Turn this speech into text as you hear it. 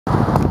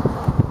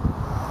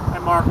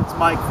Mark, it's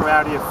Mike from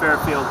Audi of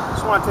Fairfield.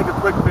 Just want to take a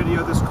quick video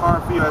of this car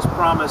for you as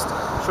promised,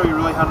 show you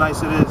really how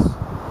nice it is.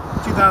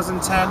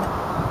 2010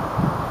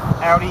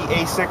 Audi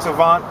A6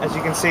 Avant. As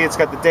you can see, it's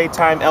got the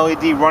daytime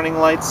LED running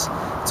lights.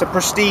 It's a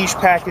prestige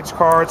package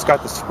car. It's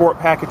got the sport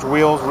package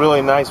wheels,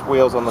 really nice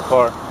wheels on the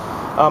car.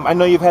 I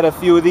know you've had a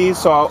few of these,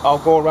 so I'll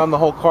go around the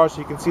whole car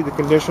so you can see the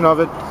condition of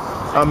it.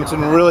 It's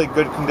in really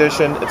good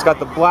condition. It's got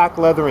the black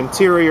leather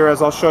interior,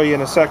 as I'll show you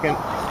in a second,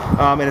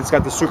 and it's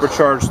got the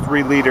supercharged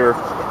 3-liter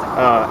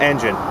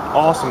engine.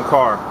 Awesome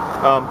car.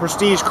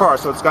 Prestige car,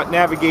 so it's got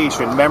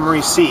navigation,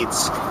 memory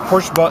seats,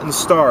 push button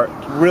start.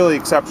 Really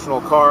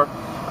exceptional car.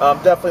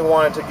 Definitely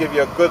wanted to give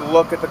you a good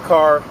look at the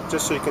car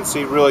just so you can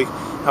see really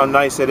how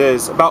nice it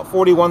is. About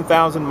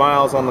 41,000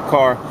 miles on the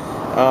car.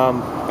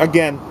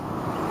 Again,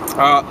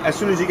 as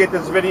soon as you get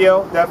this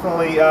video,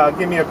 definitely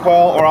give me a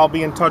call or I'll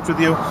be in touch with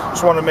you.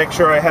 Just want to make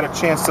sure I had a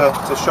chance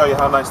to show you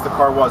how nice the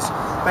car was.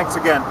 Thanks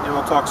again, and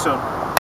we'll talk soon.